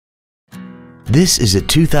This is a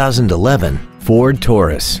 2011 Ford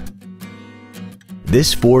Taurus.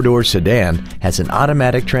 This four-door sedan has an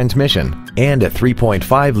automatic transmission and a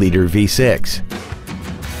 3.5-liter V6.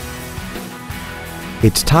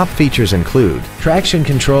 Its top features include traction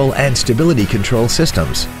control and stability control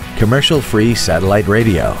systems, commercial-free satellite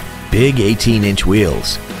radio, big 18-inch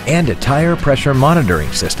wheels, and a tire pressure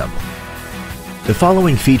monitoring system. The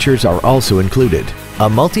following features are also included: a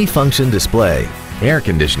multi-function display, air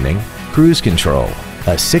conditioning, cruise control,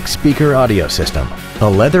 a 6-speaker audio system, a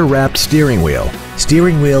leather-wrapped steering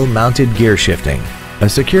wheel mounted gear shifting, a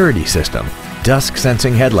security system,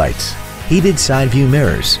 dusk-sensing headlights, heated side view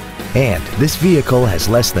mirrors, and this vehicle has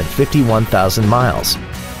less than 51,000 miles.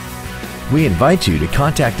 We invite you to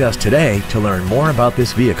contact us today to learn more about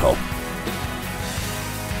this vehicle.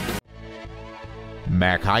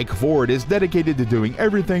 Haik Ford is dedicated to doing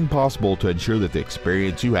everything possible to ensure that the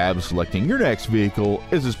experience you have selecting your next vehicle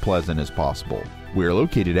is as pleasant as possible. We're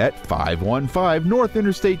located at 515 North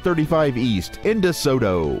Interstate 35 East in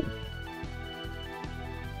DeSoto.